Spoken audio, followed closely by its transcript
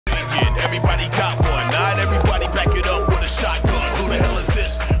everybody got one. Not everybody back it up with a shotgun. Who the hell is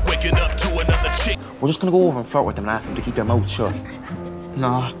this? Waking up to another chick. We're just gonna go over and flirt with them and ask them to keep their mouths shut.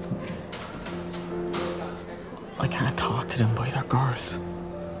 No. I can't talk to them, boy. They're girls.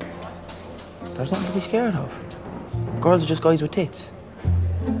 There's nothing to be scared of. Girls are just guys with tits.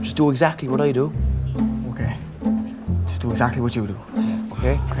 Just do exactly what I do. Okay. Just do exactly what you do.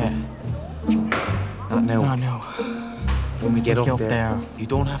 Okay? Okay. Not now. No, no. When we get up there, you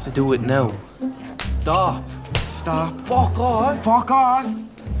don't have to do it now. Stop. Stop. Fuck off. Fuck off.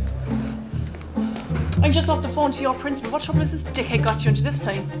 I'm just off the phone to your principal. What trouble has this dickhead got you into this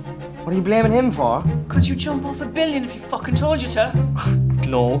time? What are you blaming him for? Could you jump off a building if he fucking told you to?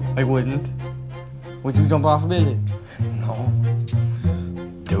 No, I wouldn't. Would you jump off a building? No.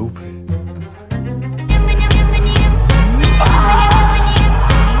 Dope.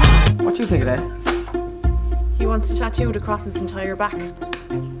 What do you think of that? He wants to tattoo it across his entire back.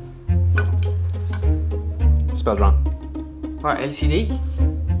 Spelled wrong. What, LCD?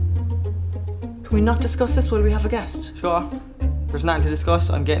 Can we not discuss this while we have a guest? Sure. There's nothing to discuss.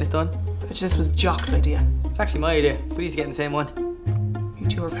 I'm getting it done. But this was Jock's idea. It's actually my idea, but he's getting the same one. You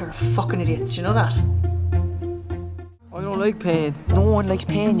two are a pair of fucking idiots. Do you know that? I don't like pain. No one likes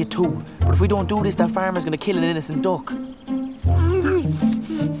paying you too. But if we don't do this, that farmer's gonna kill an innocent duck.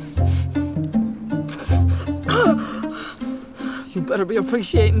 You better be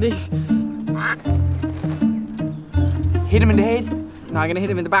appreciating this. Hit him in the head. No, I'm gonna hit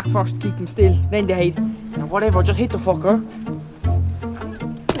him in the back first, keep him still, then the head. Now whatever, just hit the fucker.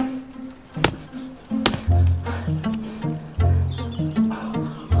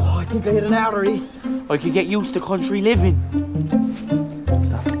 Oh, I think I hit an artery. I could get used to country living.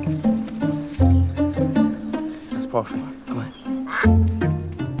 Stop. That's perfect. Come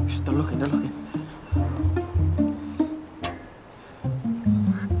on. Shh, they're looking, they're looking.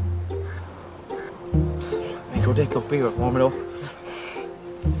 Make your dick look bigger, warm it up.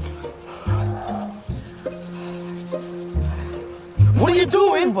 What are you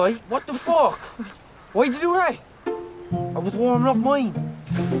doing, boy? What the fuck? Why'd you do that? I was warming up mine.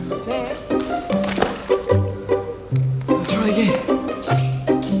 Say it. I'll try again.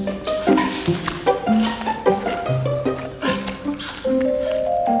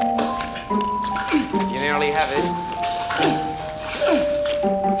 You nearly have it.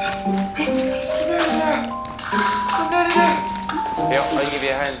 Here, I'll give you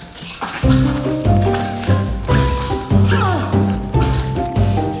a hand.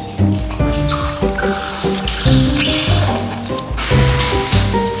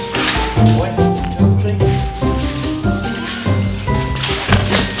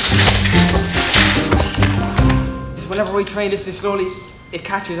 Whenever we try and lift it slowly, it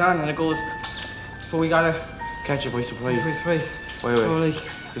catches on and it goes. So we gotta Catch it by surprise. Wait. Wait. So like,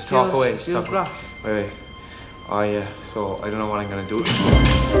 Just talk away. Just feels talk away. blocked. Wait. Oh yeah. So I don't know what I'm gonna do.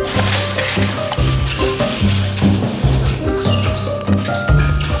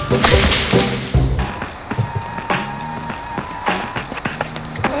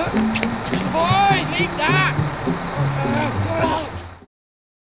 Boy, leave that!